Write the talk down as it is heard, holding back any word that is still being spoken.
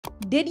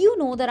Did you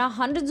know there are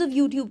hundreds of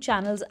YouTube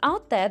channels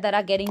out there that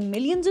are getting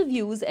millions of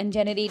views and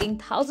generating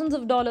thousands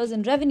of dollars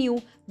in revenue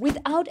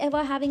without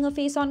ever having a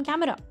face on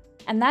camera?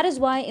 And that is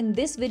why in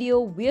this video,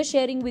 we're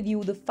sharing with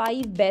you the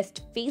 5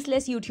 best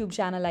faceless YouTube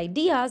channel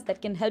ideas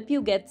that can help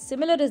you get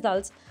similar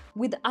results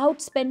without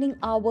spending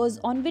hours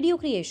on video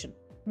creation.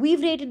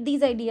 We've rated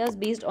these ideas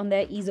based on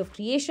their ease of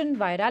creation,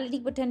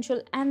 virality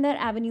potential, and their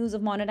avenues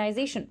of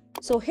monetization.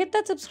 So hit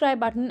that subscribe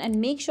button and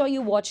make sure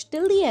you watch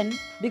till the end,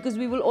 because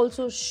we will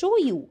also show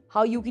you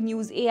how you can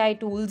use AI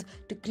tools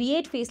to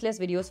create faceless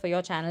videos for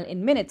your channel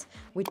in minutes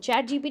with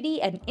ChatGPT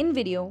and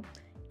InVideo,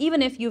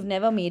 even if you've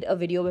never made a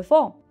video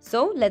before.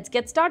 So let's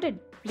get started.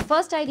 The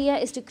first idea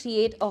is to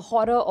create a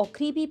horror or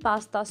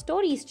creepypasta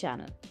stories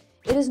channel.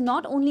 It is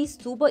not only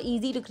super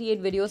easy to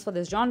create videos for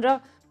this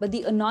genre, but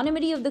the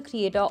anonymity of the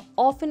creator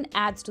often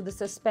adds to the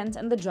suspense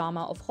and the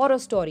drama of horror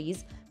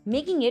stories,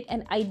 making it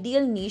an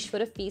ideal niche for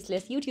a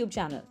faceless YouTube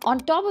channel. On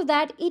top of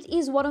that, it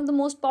is one of the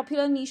most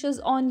popular niches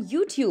on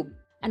YouTube.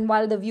 And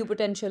while the view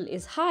potential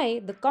is high,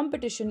 the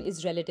competition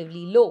is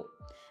relatively low.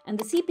 And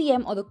the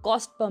CPM, or the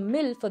cost per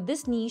mil, for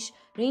this niche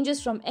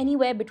ranges from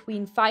anywhere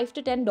between $5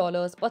 to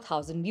 $10 per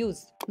 1,000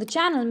 views. The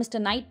channel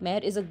Mr. Nightmare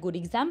is a good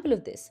example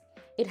of this.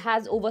 It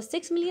has over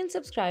 6 million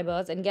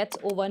subscribers and gets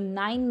over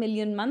 9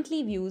 million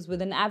monthly views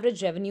with an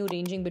average revenue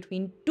ranging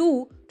between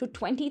 $2,000 to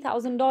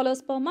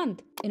 $20,000 per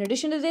month. In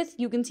addition to this,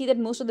 you can see that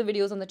most of the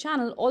videos on the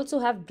channel also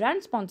have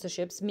brand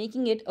sponsorships,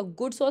 making it a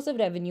good source of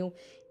revenue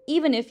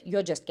even if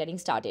you're just getting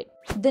started.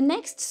 The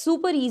next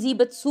super easy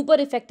but super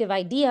effective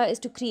idea is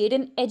to create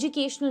an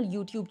educational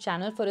YouTube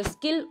channel for a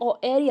skill or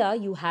area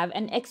you have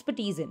an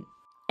expertise in.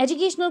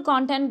 Educational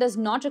content does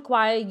not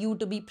require you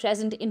to be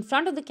present in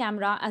front of the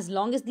camera as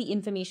long as the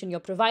information you're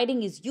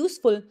providing is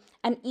useful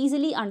and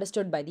easily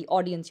understood by the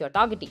audience you're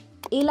targeting.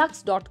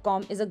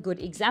 alux.com is a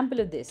good example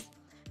of this.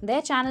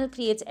 Their channel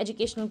creates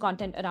educational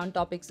content around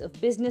topics of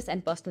business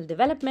and personal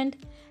development,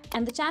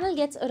 and the channel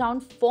gets around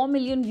 4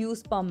 million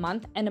views per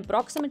month and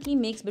approximately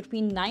makes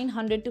between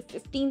 $900 to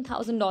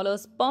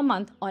 $15,000 per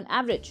month on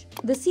average.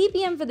 The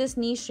CPM for this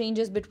niche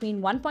ranges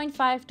between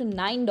 $1.5 to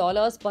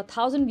 $9 per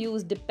 1,000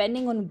 views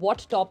depending on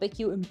what topic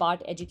you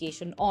impart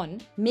education on,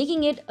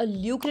 making it a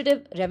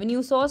lucrative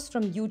revenue source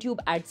from YouTube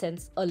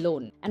AdSense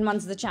alone. And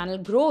once the channel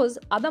grows,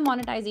 other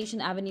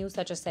monetization avenues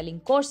such as selling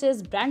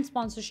courses, brand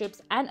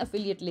sponsorships, and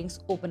affiliate links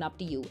open up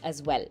to you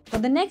as well. For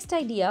the next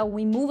idea,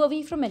 we move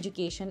away from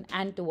education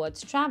and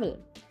towards travel.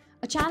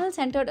 A channel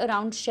centered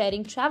around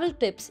sharing travel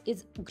tips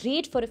is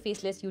great for a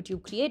faceless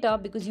YouTube creator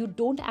because you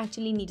don't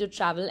actually need to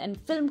travel and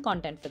film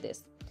content for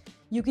this.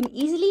 You can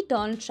easily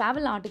turn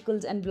travel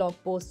articles and blog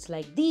posts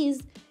like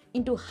these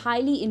into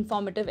highly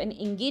informative and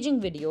engaging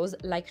videos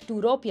like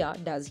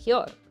Touropia does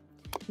here.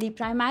 They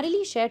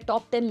primarily share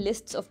top 10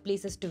 lists of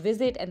places to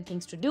visit and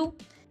things to do,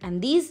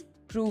 and these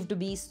prove to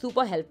be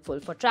super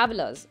helpful for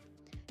travelers.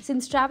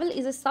 Since travel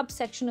is a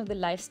subsection of the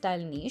lifestyle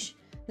niche,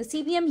 the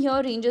CPM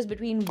here ranges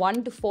between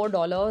 $1 to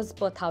 $4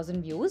 per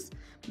 1,000 views,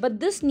 but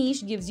this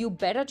niche gives you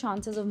better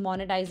chances of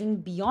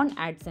monetizing beyond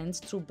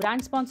AdSense through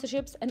brand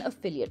sponsorships and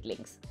affiliate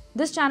links.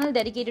 This channel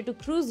dedicated to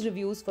cruise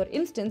reviews, for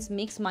instance,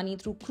 makes money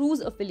through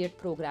cruise affiliate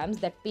programs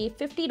that pay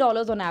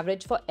 $50 on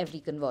average for every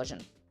conversion.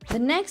 The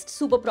next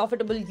super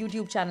profitable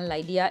YouTube channel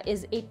idea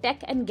is a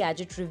tech and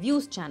gadget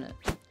reviews channel.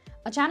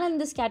 A channel in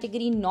this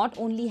category not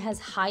only has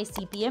high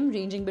CPM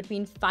ranging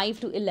between $5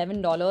 to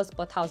 $11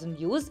 per 1,000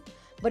 views,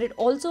 but it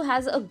also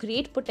has a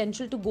great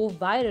potential to go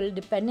viral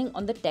depending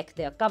on the tech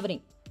they are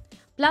covering.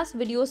 Plus,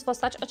 videos for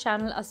such a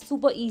channel are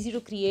super easy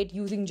to create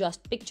using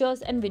just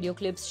pictures and video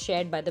clips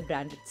shared by the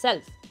brand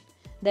itself.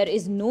 There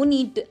is no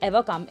need to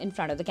ever come in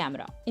front of the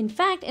camera. In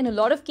fact, in a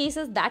lot of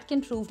cases, that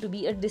can prove to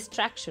be a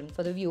distraction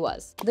for the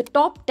viewers. The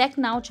Top Tech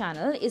Now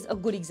channel is a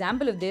good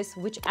example of this,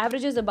 which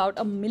averages about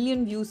 1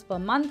 million views per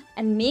month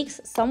and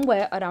makes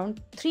somewhere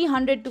around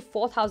 $300 to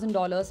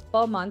 $4,000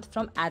 per month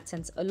from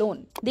AdSense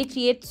alone. They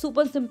create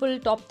super simple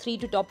top 3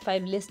 to top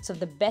 5 lists of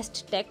the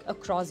best tech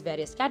across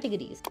various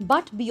categories.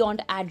 But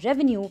beyond ad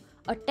revenue,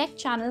 a tech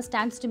channel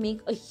stands to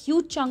make a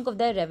huge chunk of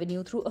their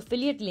revenue through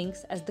affiliate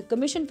links, as the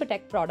commission for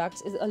tech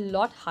products is a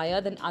lot higher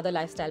than other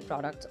lifestyle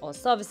products or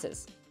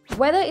services.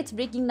 Whether it's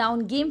breaking down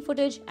game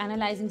footage,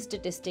 analyzing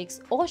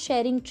statistics, or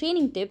sharing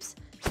training tips,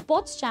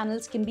 sports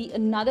channels can be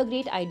another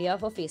great idea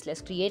for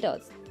faceless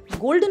creators.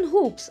 Golden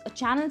Hoops, a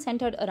channel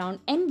centered around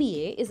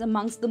NBA, is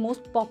amongst the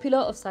most popular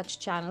of such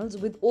channels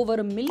with over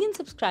 1 million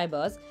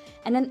subscribers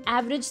and an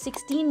average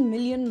 16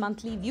 million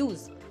monthly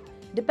views.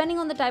 Depending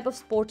on the type of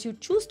sports you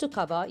choose to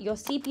cover, your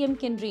CPM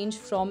can range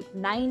from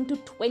 $9 to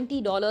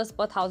 $20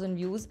 per 1,000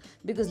 views,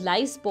 because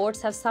live sports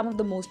have some of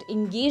the most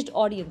engaged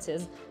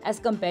audiences as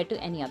compared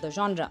to any other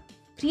genre.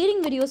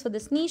 Creating videos for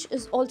this niche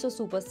is also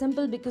super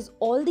simple because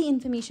all the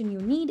information you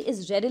need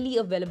is readily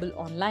available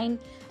online,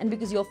 and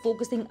because you're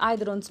focusing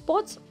either on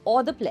sports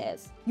or the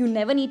players. You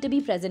never need to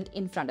be present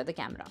in front of the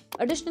camera.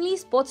 Additionally,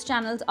 sports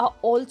channels are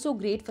also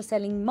great for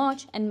selling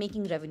merch and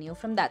making revenue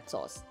from that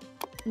source.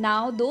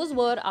 Now, those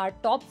were our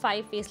top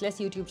 5 faceless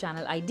YouTube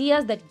channel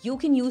ideas that you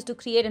can use to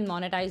create and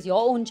monetize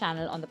your own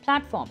channel on the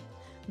platform.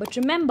 But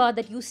remember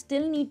that you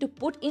still need to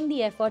put in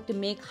the effort to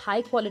make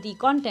high quality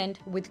content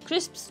with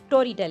crisp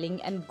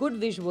storytelling and good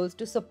visuals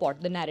to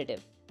support the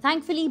narrative.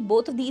 Thankfully,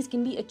 both of these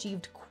can be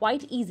achieved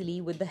quite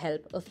easily with the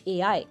help of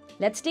AI.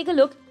 Let's take a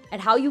look at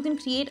how you can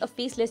create a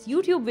faceless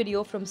YouTube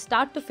video from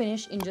start to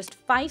finish in just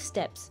 5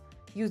 steps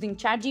using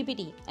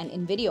ChatGPT and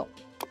InVideo.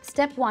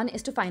 Step 1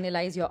 is to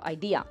finalize your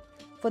idea.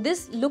 For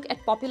this, look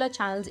at popular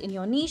channels in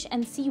your niche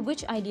and see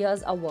which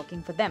ideas are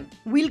working for them.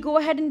 We'll go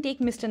ahead and take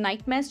Mr.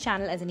 Nightmare's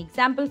channel as an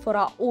example for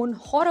our own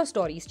horror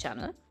stories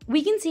channel.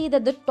 We can see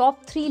that the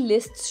top 3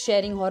 lists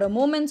sharing horror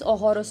moments or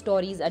horror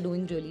stories are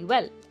doing really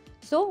well.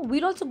 So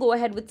we'll also go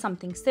ahead with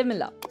something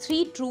similar,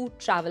 3 true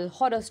travel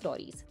horror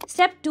stories.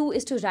 Step 2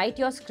 is to write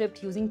your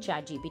script using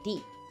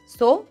ChatGPT.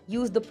 So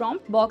use the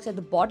prompt box at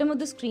the bottom of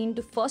the screen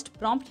to first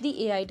prompt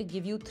the AI to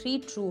give you 3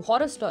 true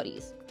horror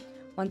stories.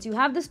 Once you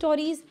have the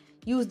stories,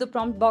 use the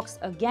prompt box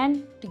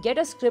again to get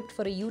a script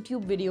for a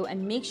YouTube video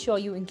and make sure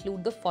you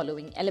include the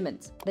following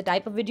elements: the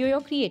type of video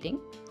you're creating,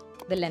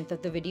 the length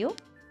of the video,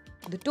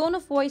 the tone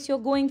of voice you're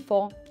going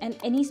for, and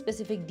any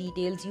specific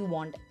details you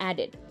want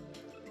added.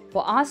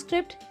 For our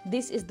script,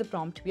 this is the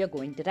prompt we are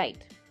going to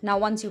write. Now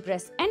once you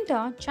press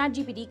enter,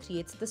 ChatGPT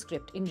creates the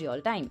script in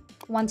real time.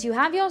 Once you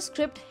have your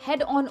script,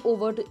 head on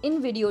over to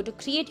InVideo to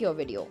create your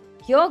video.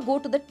 Here, go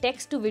to the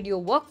text to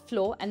video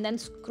workflow and then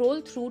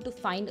scroll through to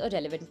find a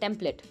relevant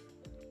template.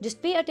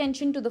 Just pay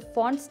attention to the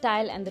font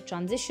style and the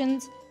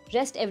transitions.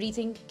 Rest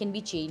everything can be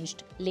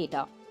changed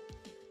later.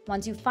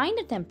 Once you find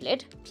a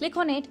template, click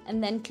on it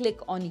and then click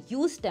on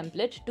Use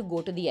Template to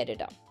go to the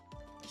editor.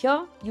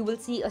 Here, you will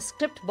see a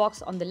script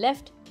box on the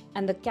left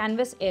and the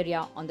canvas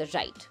area on the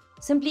right.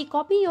 Simply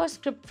copy your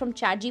script from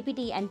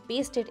ChatGPT and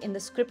paste it in the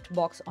script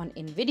box on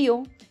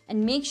InVideo,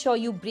 and make sure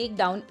you break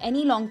down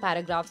any long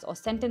paragraphs or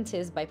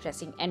sentences by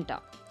pressing enter.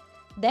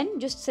 Then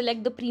just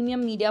select the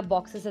premium media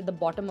boxes at the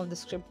bottom of the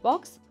script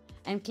box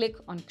and click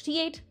on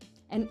create,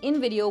 and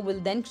InVideo will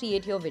then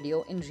create your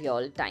video in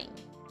real time.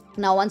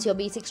 Now once your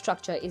basic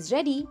structure is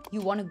ready, you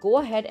want to go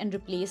ahead and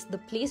replace the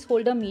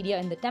placeholder media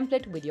in the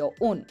template with your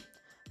own.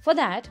 For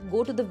that,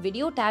 go to the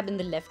video tab in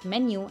the left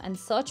menu and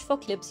search for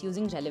clips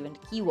using relevant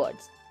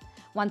keywords.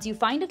 Once you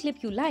find a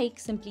clip you like,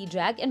 simply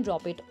drag and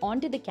drop it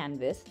onto the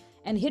canvas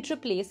and hit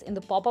replace in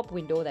the pop-up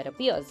window that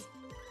appears.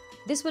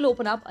 This will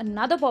open up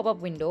another pop-up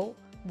window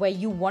where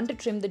you want to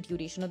trim the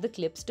duration of the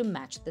clips to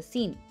match the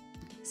scene.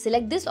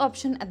 Select this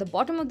option at the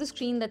bottom of the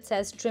screen that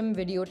says trim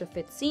video to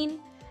fit scene,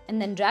 and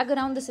then drag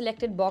around the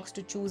selected box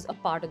to choose a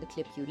part of the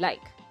clip you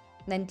like.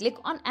 Then click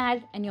on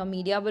add and your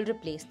media will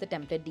replace the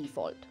template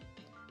default.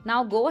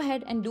 Now go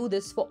ahead and do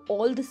this for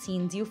all the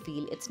scenes you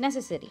feel it's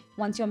necessary.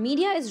 Once your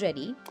media is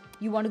ready,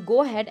 you want to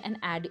go ahead and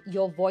add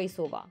your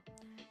voiceover.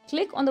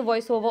 Click on the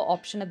voiceover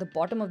option at the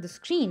bottom of the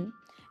screen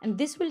and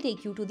this will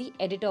take you to the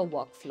editor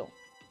workflow.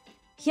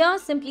 Here,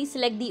 simply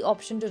select the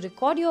option to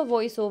record your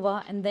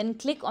voiceover and then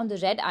click on the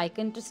red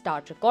icon to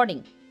start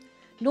recording.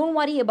 Don't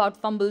worry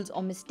about fumbles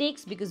or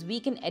mistakes because we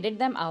can edit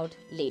them out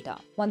later.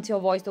 Once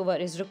your voiceover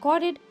is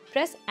recorded,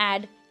 press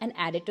add and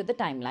add it to the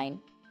timeline.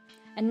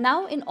 And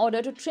now, in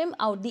order to trim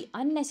out the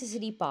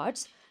unnecessary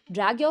parts,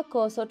 drag your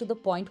cursor to the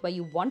point where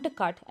you want to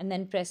cut and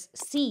then press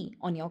C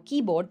on your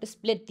keyboard to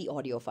split the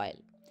audio file.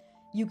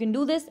 You can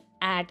do this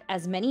at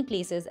as many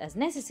places as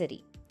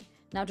necessary.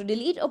 Now to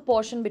delete a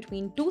portion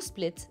between 2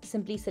 splits,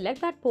 simply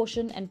select that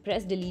portion and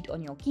press delete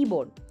on your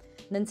keyboard.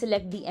 Then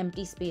select the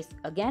empty space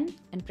again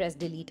and press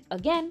delete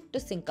again to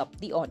sync up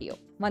the audio.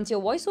 Once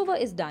your voiceover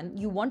is done,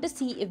 you want to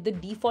see if the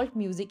default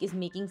music is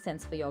making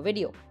sense for your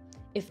video.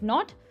 If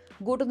not,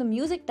 go to the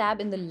music tab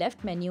in the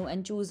left menu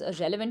and choose a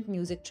relevant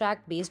music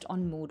track based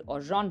on mood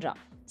or genre.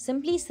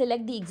 Simply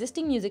select the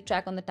existing music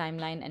track on the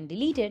timeline and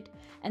delete it,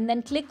 and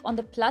then click on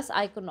the plus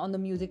icon on the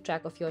music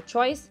track of your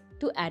choice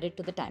to add it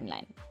to the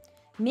timeline.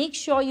 Make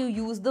sure you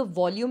use the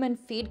volume and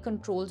fade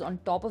controls on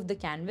top of the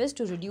canvas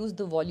to reduce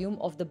the volume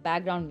of the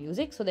background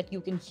music so that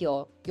you can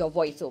hear your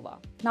voiceover.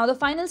 Now the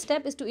final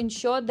step is to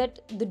ensure that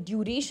the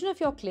duration of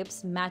your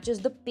clips matches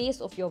the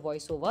pace of your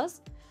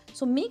voiceovers.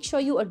 So make sure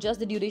you adjust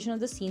the duration of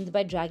the scenes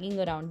by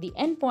dragging around the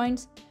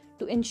endpoints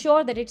to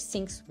ensure that it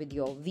syncs with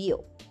your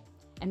VO.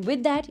 And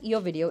with that, your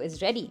video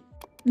is ready.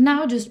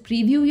 Now just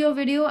preview your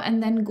video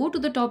and then go to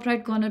the top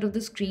right corner of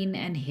the screen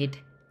and hit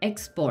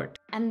export.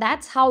 And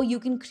that's how you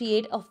can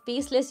create a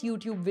faceless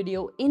YouTube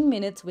video in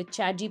minutes with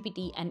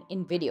ChatGPT and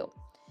InVideo.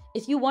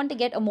 If you want to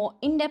get a more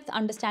in-depth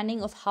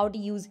understanding of how to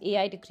use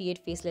AI to create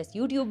faceless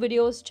YouTube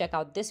videos, check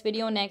out this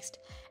video next.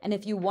 And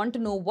if you want to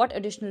know what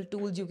additional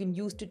tools you can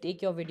use to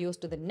take your videos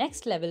to the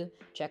next level,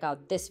 check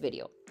out this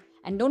video.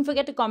 And don't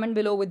forget to comment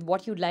below with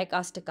what you'd like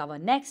us to cover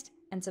next,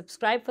 and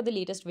subscribe for the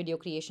latest video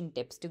creation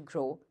tips to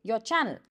grow your channel.